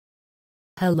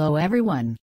Hello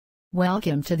everyone.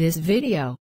 Welcome to this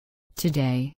video.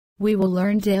 Today, we will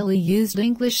learn daily used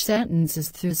English sentences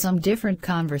through some different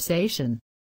conversation.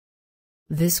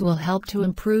 This will help to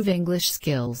improve English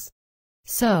skills.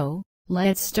 So,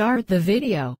 let's start the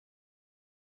video.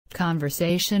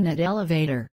 Conversation at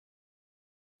elevator.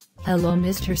 Hello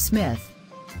Mr. Smith.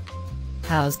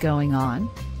 How's going on?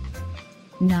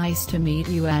 Nice to meet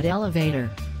you at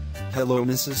elevator. Hello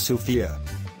Mrs. Sophia.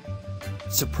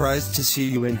 Surprised to see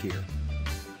you in here.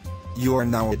 You are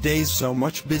nowadays so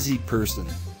much busy person.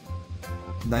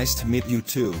 Nice to meet you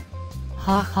too.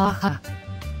 Ha ha ha.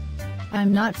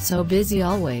 I'm not so busy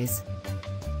always.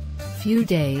 Few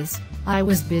days, I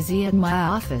was busy at my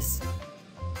office.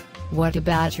 What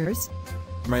about yours?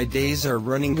 My days are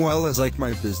running well as like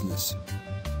my business.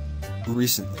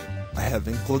 Recently, I have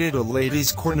included a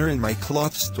ladies' corner in my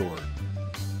cloth store.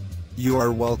 You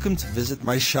are welcome to visit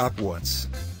my shop once.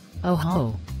 Oh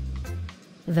ho.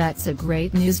 That's a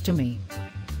great news to me.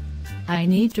 I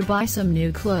need to buy some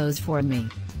new clothes for me.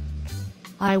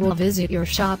 I will visit your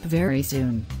shop very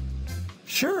soon.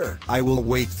 Sure, I will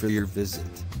wait for your visit.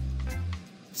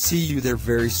 See you there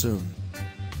very soon.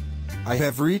 I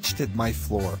have reached at my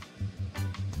floor.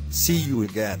 See you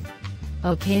again.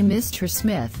 Okay Mr.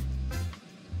 Smith.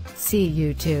 See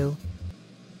you too.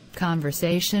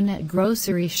 Conversation at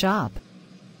grocery shop.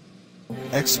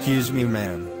 Excuse me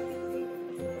ma'am.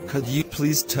 Could you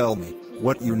please tell me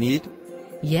what you need?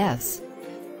 Yes.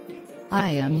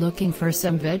 I am looking for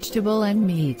some vegetable and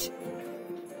meat.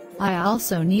 I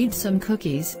also need some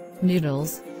cookies,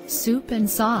 noodles, soup and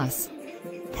sauce.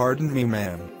 Pardon me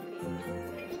ma'am.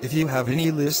 If you have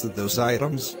any list of those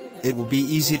items, it will be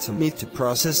easy to me to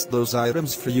process those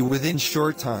items for you within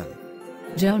short time.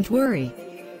 Don't worry.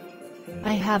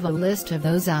 I have a list of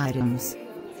those items.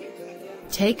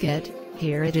 Take it,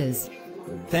 here it is.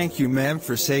 Thank you ma'am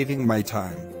for saving my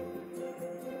time.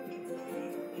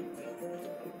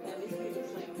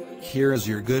 Here is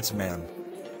your goods ma'am.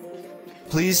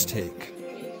 Please take.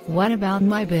 What about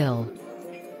my bill?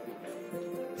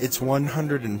 It's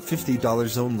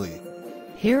 $150 only.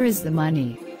 Here is the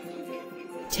money.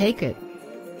 Take it.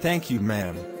 Thank you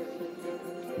ma'am.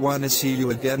 Want to see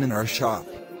you again in our shop.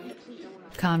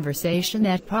 Conversation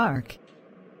at park.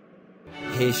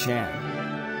 Hey Shan.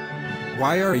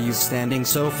 Why are you standing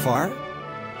so far?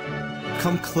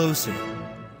 Come closer.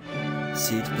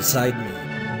 Seat beside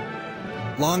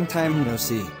me. Long time no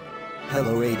see.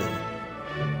 Hello Aiden.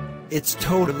 It's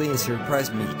totally a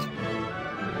surprise meet.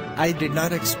 I did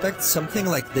not expect something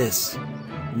like this.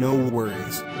 No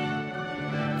worries.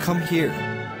 Come here.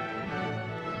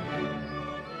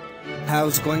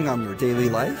 How's going on your daily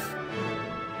life?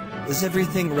 Is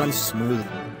everything run smooth?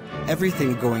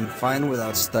 Everything going fine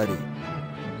without study?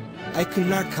 I could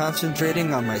not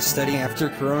concentrating on my study after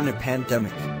corona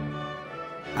pandemic.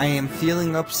 I am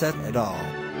feeling upset at all.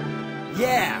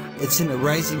 Yeah, it's an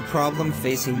arising problem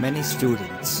facing many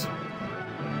students.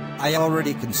 I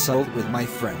already consult with my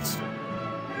friends.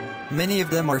 Many of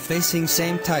them are facing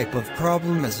same type of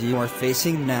problem as you are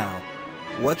facing now.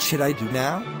 What should I do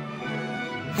now?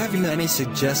 Have you any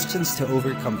suggestions to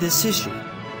overcome this issue?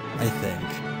 I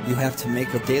think you have to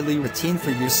make a daily routine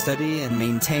for your study and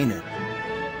maintain it.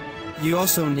 You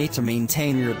also need to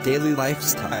maintain your daily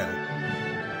lifestyle.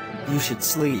 You should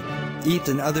sleep, eat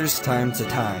and others time to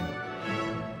time.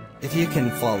 If you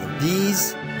can follow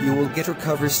these, you will get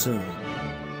recover soon.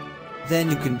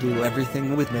 Then you can do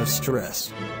everything with no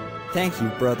stress. Thank you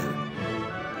brother.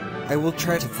 I will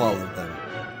try to follow them.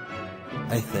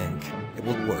 I think it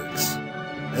will works.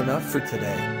 Enough for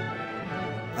today.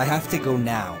 I have to go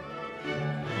now.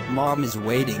 Mom is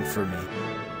waiting for me.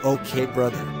 Okay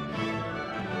brother.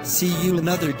 See you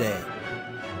another day.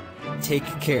 Take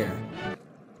care.